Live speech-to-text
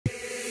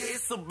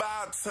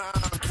about time.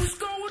 What's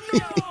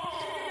going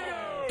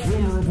on?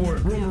 Rumor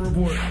Report, Rumor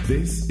Report.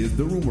 This is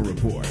the Rumor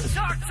Report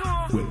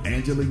with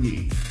Angela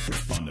Yee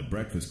on The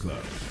Breakfast Club.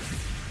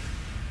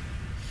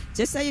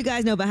 Just so you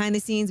guys know, behind the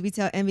scenes, we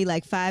tell Envy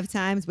like 5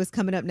 times what's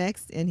coming up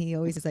next, and he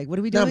always is like, what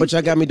are we doing? No, but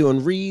y'all got me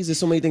doing reads. There's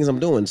so many things I'm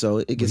doing, so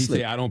it gets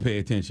slipped. Say I don't pay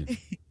attention.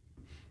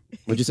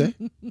 What'd you say?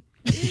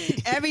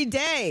 Every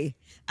day.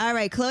 All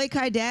right, Khloe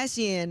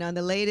Kardashian on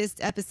the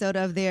latest episode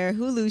of their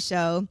Hulu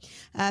show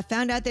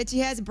found out that she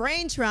has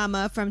brain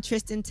trauma from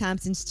Tristan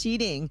Thompson's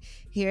cheating.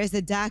 Here's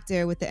the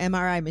doctor with the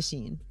MRI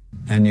machine.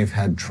 And you've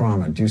had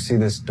trauma. Do you see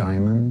this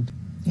diamond?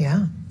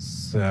 Yeah.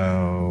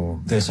 So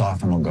this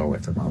often will go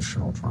with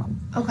emotional trauma.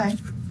 Okay.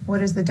 What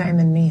does the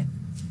diamond mean?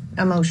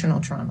 Emotional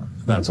trauma.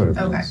 That's what it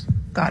means. Okay.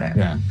 Got it.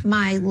 Yeah.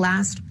 My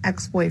last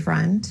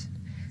ex-boyfriend,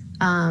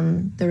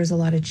 there was a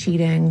lot of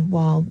cheating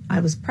while I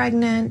was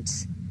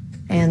pregnant.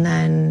 And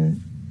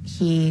then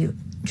he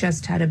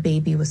just had a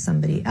baby with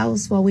somebody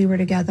else while we were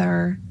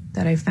together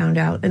that I found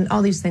out. And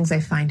all these things I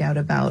find out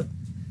about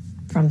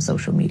from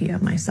social media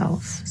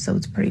myself. So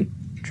it's pretty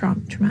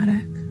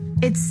traumatic.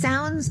 It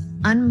sounds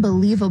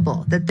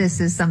unbelievable that this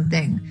is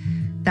something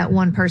that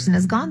one person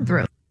has gone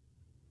through.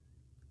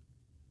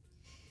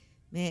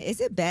 Man,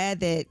 is it bad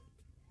that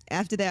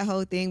after that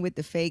whole thing with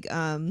the fake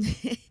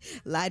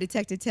lie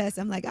detector test,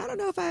 I'm like, I don't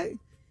know if I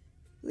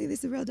believe this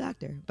is a real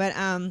doctor. But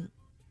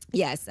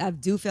yes, I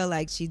do feel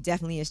like she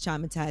definitely is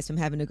traumatized from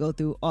having to go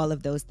through all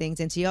of those things.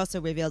 And she also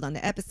revealed on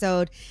the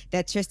episode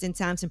that Tristan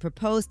Thompson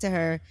proposed to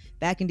her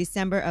back in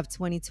December of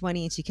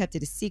 2020, and she kept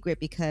it a secret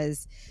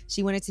because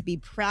she wanted to be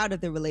proud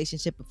of the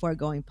relationship before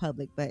going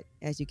public. But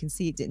as you can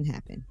see, it didn't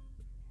happen.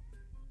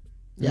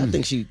 Yeah, I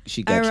think she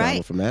got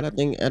trauma from that. I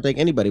think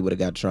anybody would have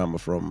got trauma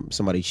from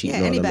somebody cheating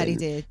on them. Yeah, anybody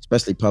did.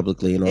 Especially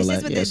publicly and all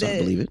that. Yes, I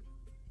believe it.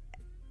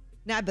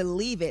 Not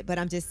believe it, but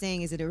I'm just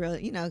saying, is it a real,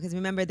 because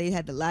remember they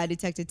had the lie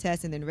detector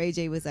test, and then Ray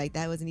J was like,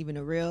 that wasn't even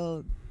a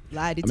real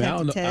lie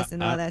detector test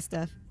and all that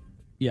stuff.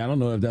 Yeah, I don't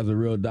know if that's a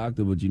real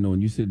doctor, but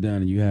when you sit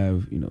down and you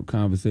have,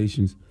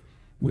 conversations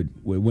with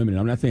women,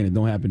 I'm not saying it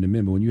don't happen to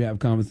men, but when you have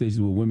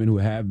conversations with women who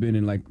have been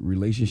in like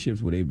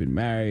relationships where they've been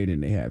married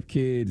and they have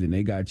kids and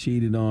they got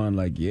cheated on,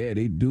 like, yeah,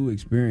 they do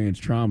experience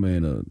trauma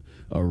in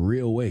a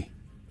real way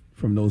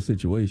from those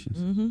situations.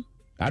 Mm-hmm.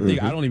 I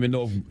don't even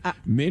know if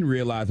men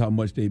realize how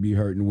much they be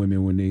hurting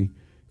women when they,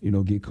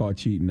 get caught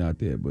cheating out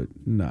there. But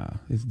nah,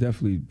 it's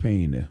definitely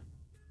pain there.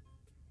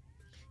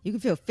 You can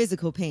feel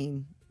physical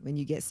pain when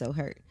you get so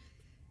hurt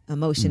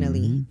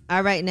emotionally. Mm-hmm.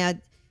 All right, now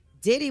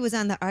Diddy was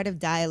on The Art of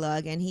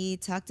Dialogue, and he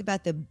talked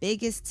about the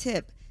biggest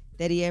tip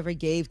that he ever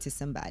gave to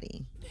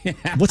somebody.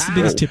 What's the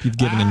biggest tip you've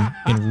given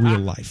in real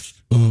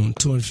life?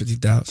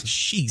 $250,000.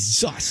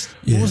 Jesus.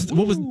 Yeah.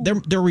 What was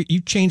their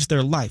you changed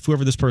their life,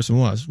 whoever this person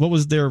was. What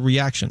was their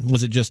reaction?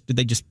 Was it did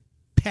they just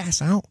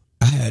pass out?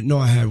 I had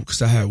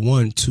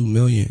won $2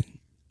 million.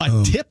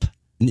 A tip?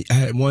 I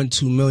had won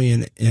 $2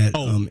 million at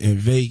in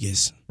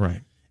Vegas.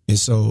 Right. And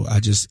so I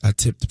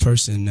tipped the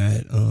person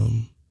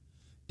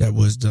that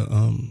was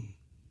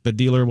the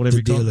dealer, whatever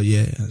you call it? The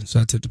dealer, yeah. So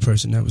I tipped the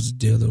person that was the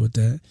dealer with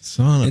that.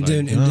 And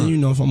then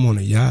if I'm on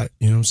a yacht,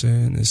 you know what I'm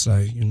saying? It's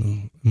like,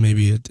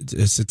 maybe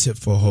it's a tip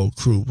for a whole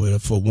crew,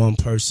 but for one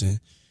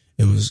person,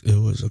 it was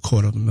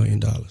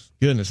 $250,000.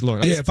 Goodness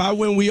Lord. Yeah, if I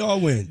win, we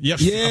all win. Yep.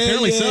 Yeah,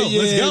 apparently so.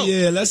 Let's go.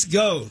 Yeah, let's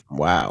go.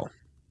 Wow.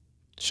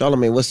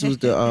 Charlamagne, what's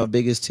the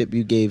biggest tip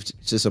you gave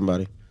to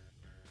somebody?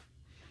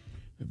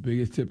 The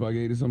biggest tip I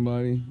gave to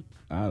somebody?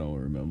 I don't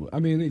remember. I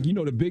mean,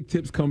 the big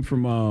tips come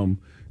from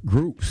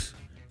groups.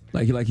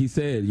 Like he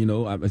said,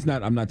 it's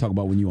not. I'm not talking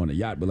about when you're on a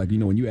yacht, but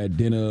when you at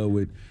dinner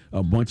with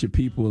a bunch of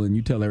people and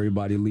you tell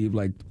everybody to leave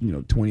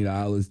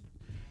 $20.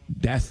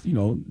 That's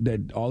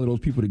that all of those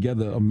people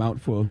together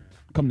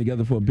come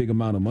together for a big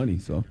amount of money.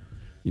 So,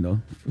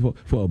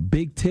 for a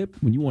big tip,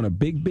 when you want a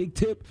big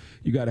tip,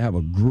 you got to have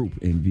a group.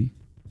 Envy.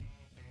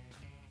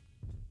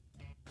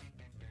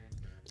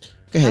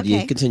 Go ahead,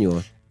 okay. Continue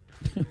on.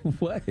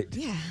 What?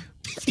 Yeah,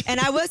 and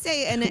I will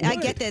say, and I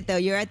get that though.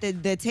 You're at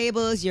the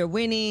tables, you're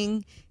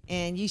winning.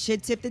 And you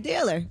should tip the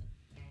dealer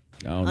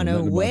on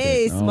a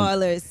way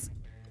smaller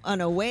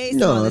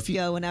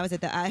scale. When I was at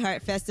the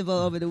iHeart Festival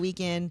over the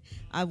weekend,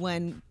 I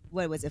won,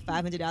 what was it,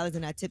 $500,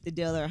 and I tipped the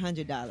dealer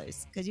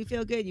 $100 because you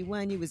feel good. You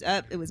won. You was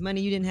up. It was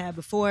money you didn't have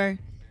before,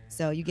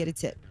 so you get a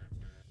tip.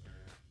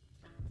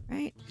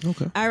 Right?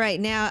 Okay. All right.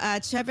 Now,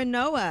 Trevor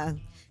Noah.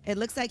 It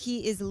looks like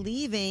he is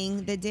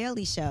leaving The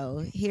Daily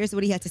Show. Here's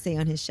what he had to say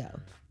on his show.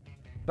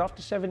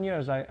 After 7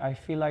 years, I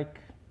feel like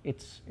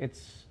it's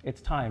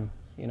time.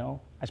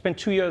 I spent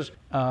 2 years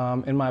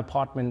in my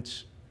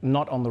apartment,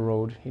 not on the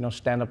road.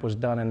 Stand-up was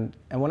done.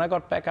 And when I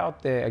got back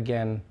out there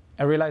again,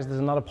 I realized there's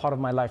another part of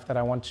my life that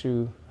I want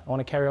to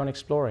carry on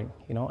exploring.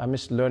 I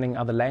miss learning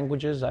other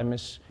languages. I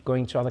miss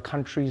going to other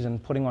countries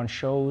and putting on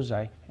shows.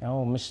 I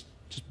miss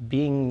just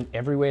being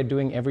everywhere,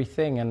 doing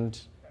everything. And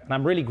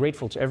I'm really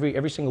grateful to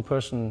every single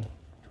person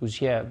who's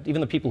here,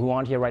 even the people who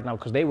aren't here right now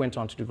because they went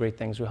on to do great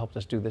things, who helped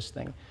us do this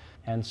thing.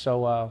 And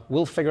so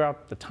we'll figure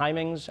out the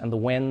timings and the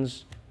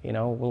whens.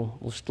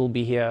 We'll still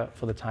be here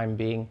for the time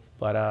being,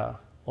 but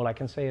all I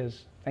can say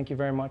is thank you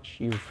very much.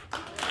 You've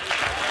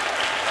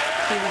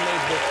truly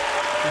made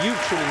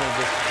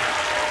this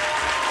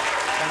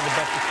one of the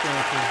best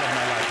experiences of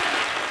my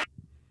life.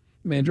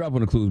 Man, drop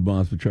on the clues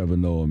bombs for Trevor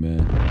Noah,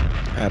 man.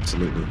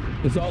 Absolutely.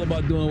 It's all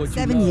about doing what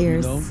 7 you love,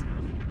 years. you know?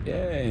 Yeah,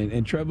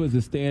 and Trevor's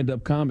a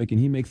stand-up comic, and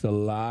he makes a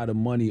lot of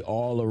money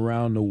all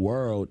around the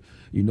world,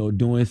 you know,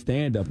 doing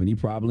stand-up, and he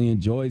probably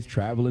enjoys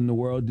traveling the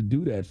world to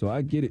do that, so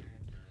I get it.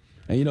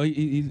 And, you know,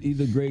 he's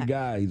a great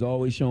guy. He's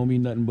always shown me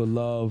nothing but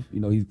love. You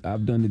know,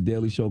 I've done The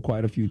Daily Show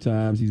quite a few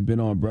times. He's been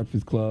on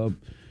Breakfast Club.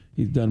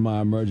 He's done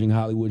my Emerging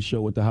Hollywood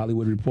show with The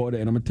Hollywood Reporter,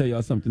 and I'm going to tell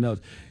y'all something else.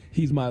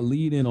 He's my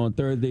lead-in on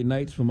Thursday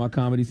nights for my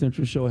Comedy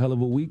Central show, Hell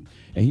of a Week,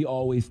 and he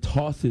always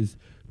tosses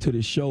to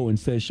the show and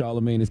says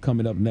Charlamagne is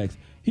coming up next.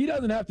 He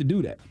doesn't have to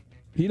do that.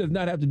 He does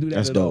not have to do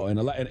that at all, and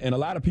a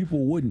lot of people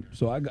wouldn't.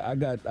 So I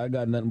got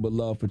nothing but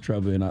love for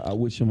Trevor, and I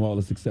wish him all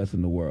the success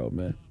in the world,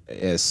 man.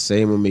 Yeah,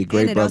 same with me.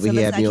 Great brother. He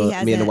had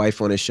me and the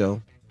wife on his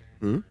show.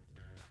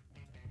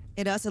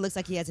 It also looks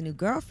like he has a new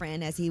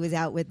girlfriend, as he was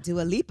out with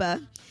Dua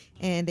Lipa,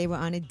 and they were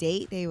on a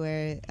date. They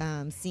were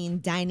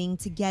seen dining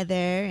together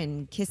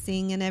and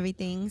kissing and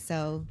everything.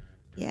 So,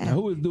 yeah. Now,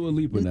 who is Dua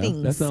Lipa now?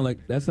 Things.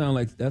 That sound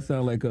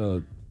like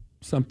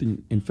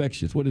something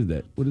infectious. What is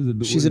that? What is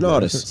it? She's an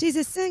artist. She's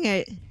a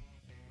singer.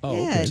 Oh,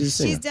 yeah, okay.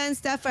 she's done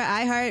stuff for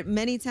iHeart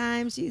many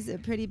times. She's a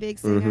pretty big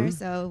singer,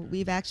 so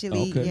we've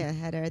actually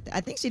had her. I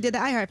think she did the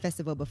iHeart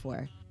Festival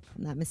before. If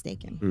I'm not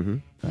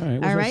mistaken.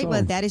 All right.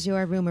 Well, that is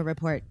your rumor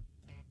report.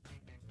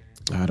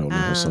 I don't know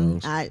her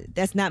songs.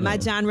 That's not my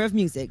genre of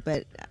music,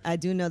 but I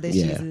do know that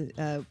she's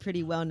a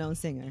pretty well-known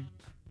singer.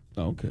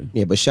 Okay.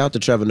 Yeah, but shout out to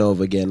Trevor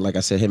Noah again. Like I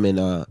said, him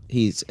and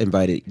he's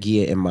invited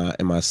Gia and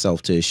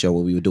myself to his show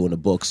when we were doing the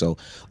book. So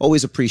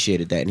always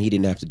appreciated that, and he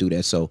didn't have to do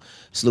that. So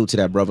salute to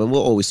that brother, and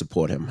we'll always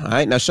support him. All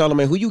right, now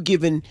Charlamagne, who you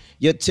giving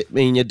your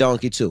your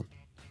donkey to?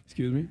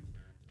 Excuse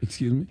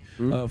me.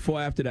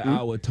 4 after the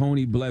hour,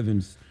 Tony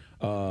Blevins,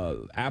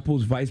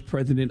 Apple's vice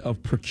president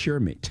of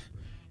procurement.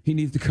 He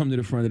needs to come to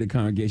the front of the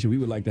congregation. We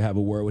would like to have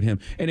a word with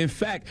him. And in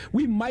fact,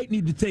 we might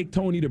need to take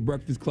Tony to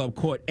Breakfast Club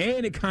Court.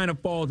 And it kind of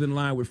falls in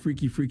line with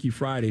Freaky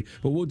Friday.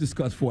 But we'll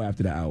discuss 4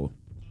 after the hour.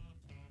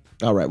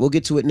 All right, we'll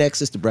get to it next.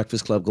 It's the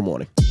Breakfast Club. Good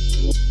morning.